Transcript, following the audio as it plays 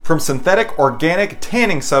From synthetic organic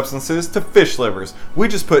tanning substances to fish livers, we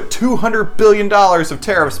just put $200 billion of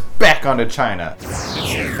tariffs back onto China. It's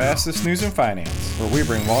the fastest news in finance, where we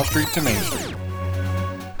bring Wall Street to Main Street.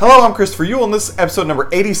 Hello, I'm Christopher Uhl, and this is episode number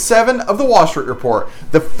 87 of the Wall Street Report,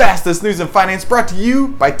 the fastest news in finance brought to you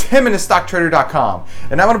by 10MinuteStockTrader.com.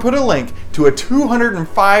 And I'm going to put a link to a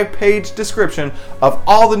 205-page description of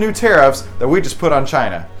all the new tariffs that we just put on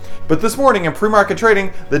China. But this morning in pre-market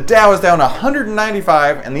trading, the Dow is down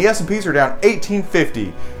 195 and the S&Ps are down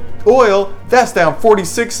 1850. Oil, that's down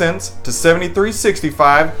 46 cents to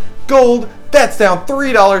 73.65. Gold, that's down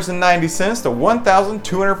 $3.90 to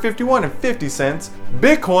 $1,251.50.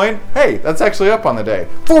 Bitcoin, hey, that's actually up on the day.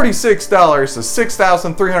 $46 to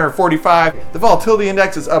 $6,345. The volatility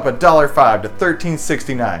index is up $1.05 to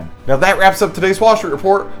 $13.69. Now that wraps up today's Wall Street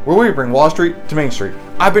Report, where we bring Wall Street to Main Street.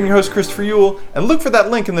 I've been your host, Christopher Uhl, and look for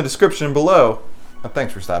that link in the description below.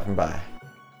 Thanks for stopping by.